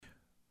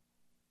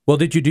Well,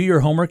 did you do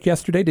your homework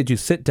yesterday? Did you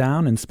sit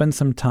down and spend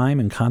some time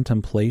in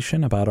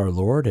contemplation about our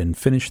Lord and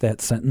finish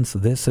that sentence,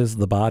 "This is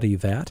the body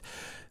that"?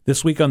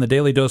 This week on the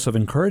Daily Dose of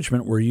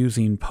Encouragement, we're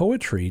using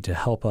poetry to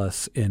help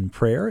us in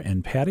prayer.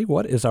 And Patty,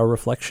 what is our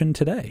reflection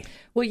today?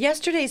 Well,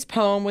 yesterday's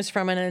poem was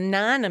from an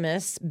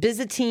anonymous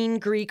Byzantine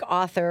Greek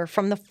author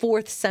from the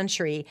 4th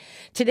century.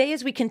 Today,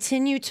 as we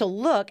continue to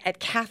look at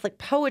Catholic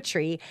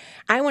poetry,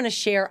 I want to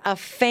share a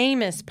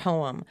famous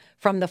poem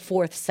from the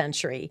 4th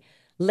century,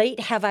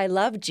 "Late Have I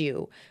Loved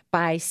You"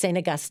 by St.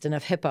 Augustine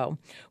of Hippo,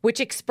 which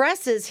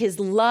expresses his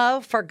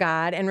love for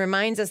God and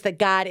reminds us that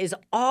God is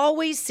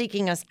always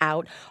seeking us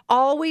out,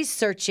 always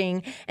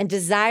searching and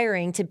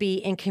desiring to be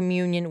in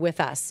communion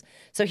with us.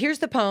 So here's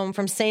the poem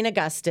from St.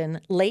 Augustine,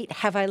 "Late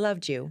Have I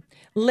Loved You."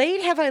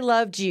 Late have I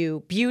loved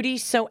you, beauty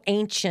so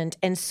ancient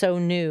and so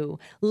new.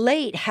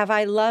 Late have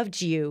I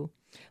loved you.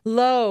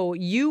 Lo,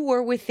 you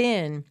were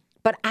within,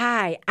 but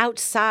I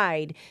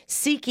outside,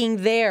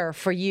 seeking there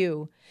for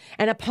you.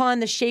 And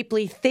upon the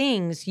shapely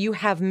things you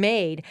have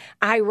made,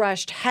 I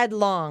rushed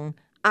headlong,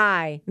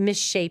 I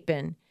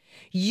misshapen.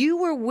 You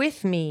were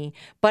with me,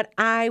 but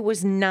I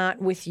was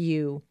not with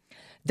you.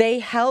 They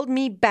held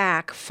me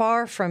back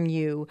far from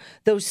you,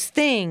 those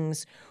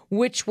things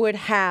which would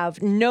have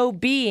no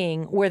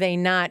being were they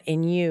not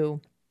in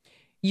you.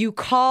 You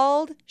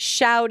called,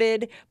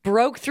 shouted,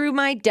 broke through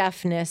my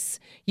deafness.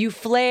 You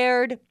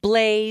flared,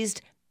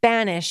 blazed,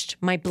 banished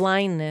my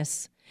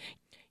blindness.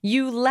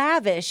 You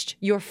lavished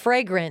your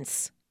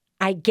fragrance.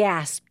 I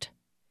gasped,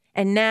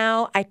 and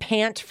now I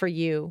pant for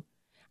you.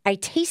 I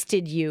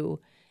tasted you,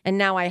 and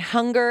now I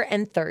hunger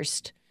and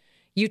thirst.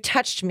 You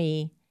touched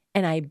me,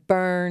 and I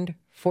burned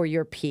for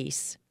your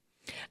peace.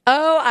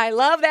 Oh, I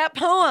love that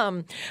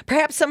poem.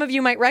 Perhaps some of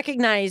you might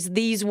recognize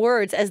these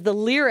words as the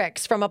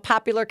lyrics from a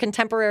popular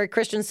contemporary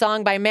Christian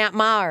song by Matt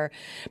Maher.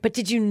 But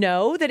did you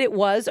know that it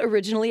was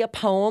originally a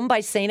poem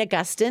by St.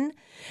 Augustine?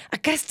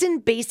 Augustine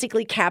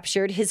basically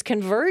captured his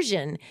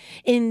conversion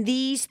in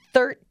these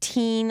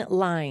 13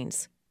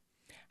 lines.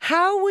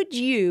 How would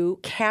you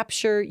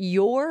capture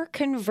your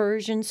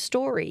conversion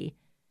story?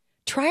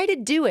 Try to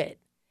do it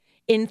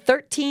in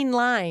 13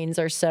 lines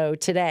or so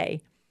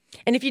today.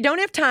 And if you don't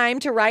have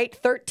time to write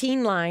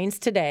 13 lines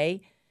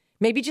today,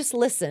 maybe just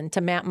listen to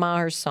Matt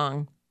Maher's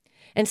song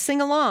and sing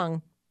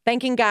along,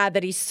 thanking God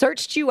that he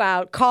searched you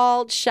out,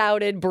 called,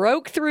 shouted,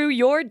 broke through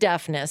your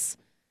deafness,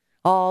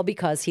 all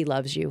because he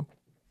loves you.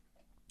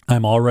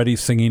 I'm already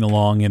singing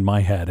along in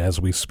my head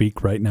as we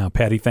speak right now.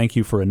 Patty, thank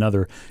you for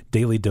another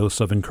Daily Dose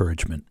of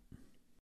Encouragement.